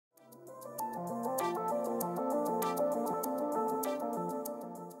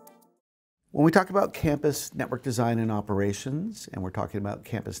When we talk about campus network design and operations, and we're talking about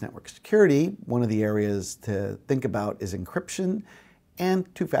campus network security, one of the areas to think about is encryption and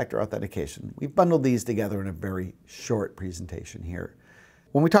two-factor authentication. We've bundled these together in a very short presentation here.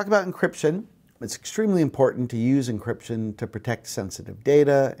 When we talk about encryption, it's extremely important to use encryption to protect sensitive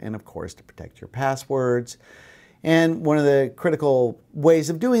data and, of course, to protect your passwords. And one of the critical ways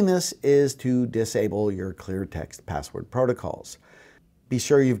of doing this is to disable your clear text password protocols. Be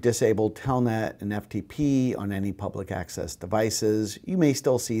sure you've disabled Telnet and FTP on any public access devices. You may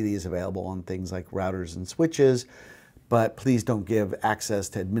still see these available on things like routers and switches, but please don't give access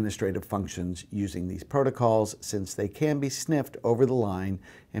to administrative functions using these protocols, since they can be sniffed over the line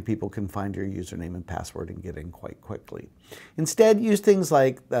and people can find your username and password and get in quite quickly. Instead, use things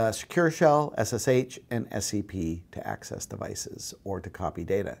like the Secure Shell, SSH, and SCP to access devices or to copy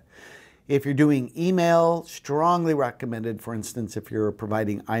data. If you're doing email, strongly recommended, for instance, if you're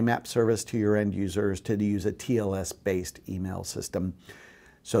providing IMAP service to your end users, to use a TLS-based email system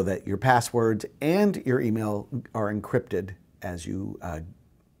so that your passwords and your email are encrypted as you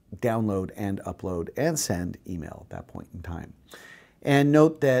download and upload and send email at that point in time. And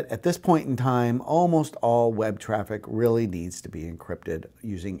note that at this point in time, almost all web traffic really needs to be encrypted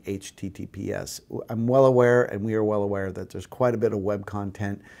using HTTPS. I'm well aware, and we are well aware, that there's quite a bit of web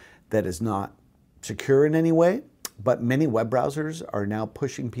content that is not secure in any way, but many web browsers are now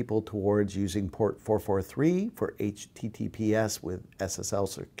pushing people towards using port 443 for HTTPS with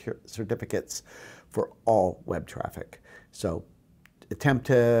SSL certificates for all web traffic. So attempt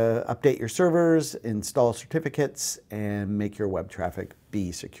to update your servers, install certificates, and make your web traffic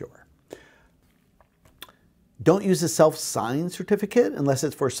be secure. Don't use a self-signed certificate unless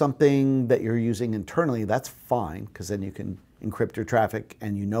it's for something that you're using internally. That's fine, because then you can encrypt your traffic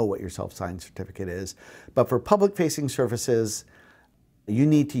and you know what your self-signed certificate is. But for public-facing services, you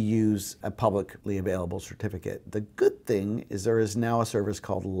need to use a publicly available certificate. The good thing is there is now a service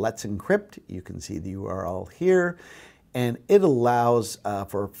called Let's Encrypt. You can see the URL here, and it allows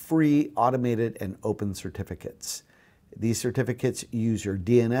for free automated and open certificates. These certificates use your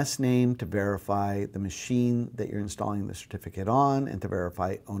DNS name to verify the machine that you're installing the certificate on and to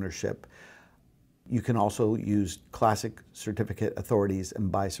verify ownership. You can also use classic certificate authorities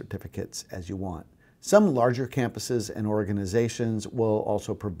and buy certificates as you want. Some larger campuses and organizations will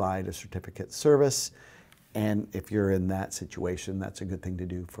also provide a certificate service, and if you're in that situation, that's a good thing to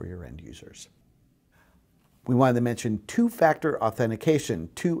do for your end users. We wanted to mention two-factor authentication.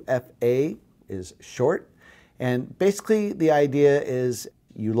 2FA is short, and basically the idea is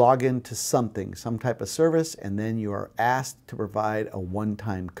you log into something, some type of service, and then you are asked to provide a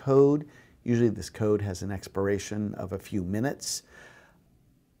one-time code. Usually this code has an expiration of a few minutes.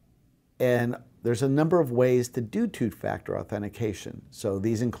 And there's a number of ways to do two-factor authentication. So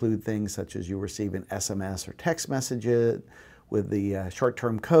these include things such as you receive an SMS or text message with the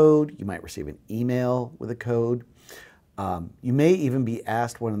short-term code. You might receive an email with a code. You may even be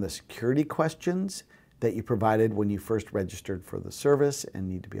asked one of the security questions that you provided when you first registered for the service and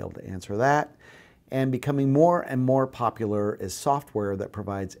need to be able to answer that. And becoming more and more popular is software that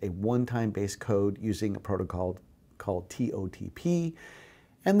provides a one-time base code using a protocol called TOTP.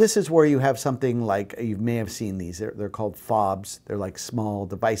 And this is where you have something like, you may have seen these, they're called fobs. They're like small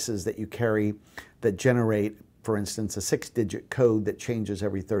devices that you carry that generate, for instance, a 6-digit code that changes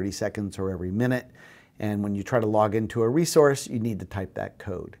every 30 seconds or every minute. And when you try to log into a resource, you need to type that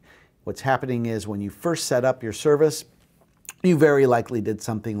code. What's happening is when you first set up your service, you very likely did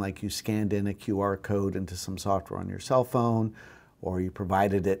something like you scanned in a QR code into some software on your cell phone, or you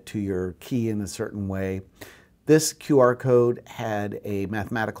provided it to your key in a certain way. This QR code had a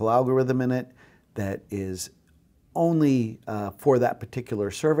mathematical algorithm in it that is only for that particular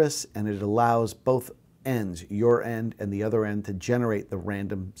service, and it allows both ends, your end and the other end, to generate the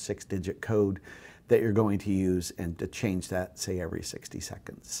random 6-digit code that you're going to use and to change that, say, every 60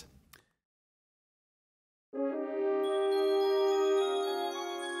 seconds.